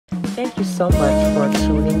thank you so much for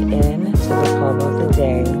tuning in to the poem of the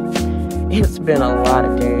day. It's been a lot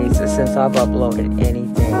of days since I've uploaded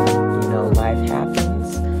anything. Life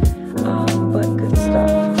happens, but good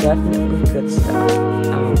stuff, definitely good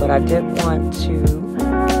stuff. But I did want to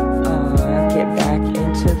get back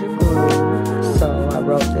into the groove, so I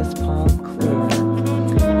wrote this poem, Clear.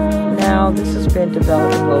 Now, this has been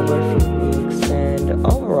developing over a few weeks, and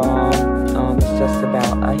overall, it's just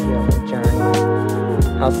about a healing journey.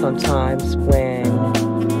 How sometimes when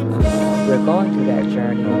we're going through that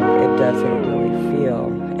journey, it doesn't really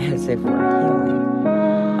feel as if we're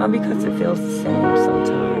healing, because it feels the same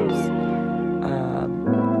sometimes.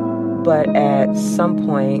 But at some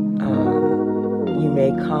point, you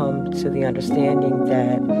may come to the understanding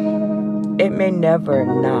that it may never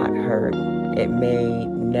not hurt. It may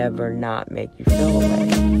never not make you feel away.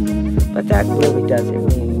 But that really doesn't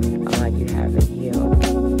mean you haven't healed.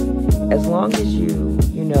 As long as you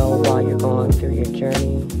while you're going through your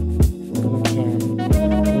journey, you can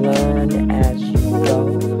learn as you go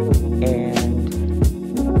and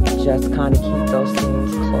just kind of keep those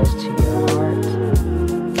things close to your heart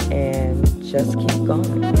and just keep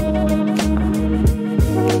going.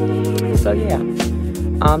 So yeah,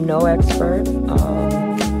 I'm no expert,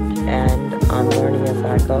 and I'm learning as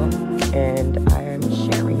I go, and I am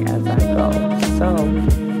sharing as I go. So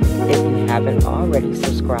if you haven't already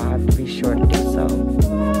subscribed, be sure to do so.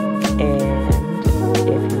 And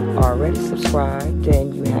if you've already subscribed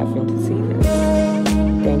and you happen to see this,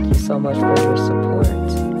 thank you so much for your support,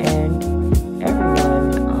 and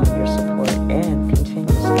everyone your support and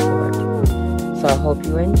continued support. So I hope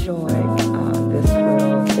you enjoy this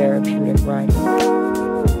little therapeutic writing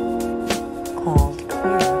called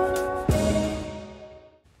Clear.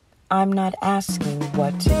 I'm not asking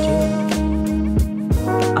what to do.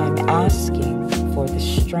 I'm asking for the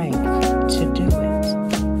strength to do it.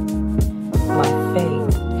 My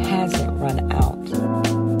faith hasn't run out.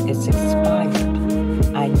 It's expired.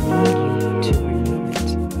 I need you to renew it.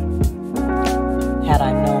 Had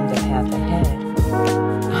I known the path ahead,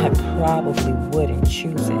 I probably wouldn't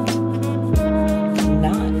choose it.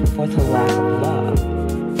 Not for the lack of love,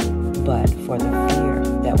 but for the fear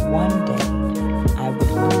that one day I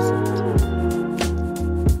would lose it.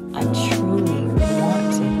 I truly want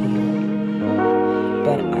to heal,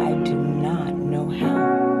 but I do not know how.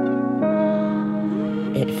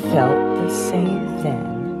 It felt the same then.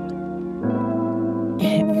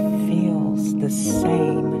 It feels the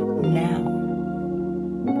same now.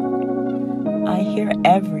 I hear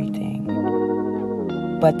everything,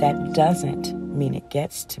 but that doesn't mean it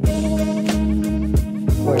gets to me.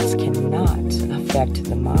 Words cannot affect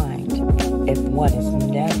the mind if one is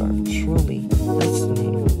never truly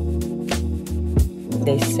listening.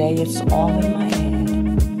 They say it's all in my head.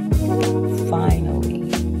 Finally,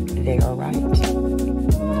 they are right.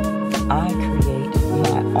 I create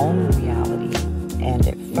my own reality, and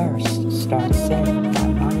it first starts in my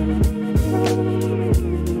mind.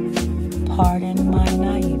 Pardon my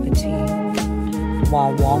naivety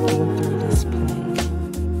while walking through this plane.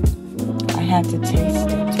 I had to taste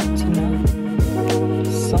it to know.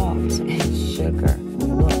 Salt and sugar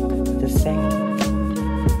look the same.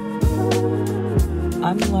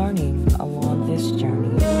 I'm learning along this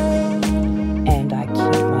journey, and I keep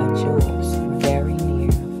my jewels very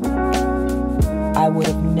near. I would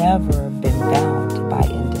have never been bound by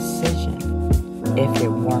indecision if it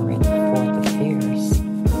weren't for the fears.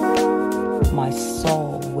 My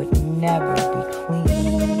soul would never be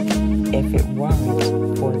clean if it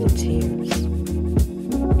weren't for the tears.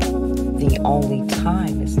 The only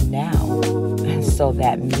time is now, so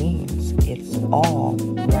that means it's all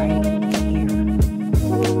right here.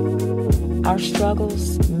 Our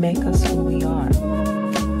struggles make us who we are.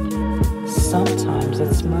 Sometimes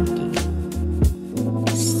it's murky.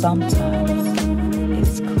 Sometimes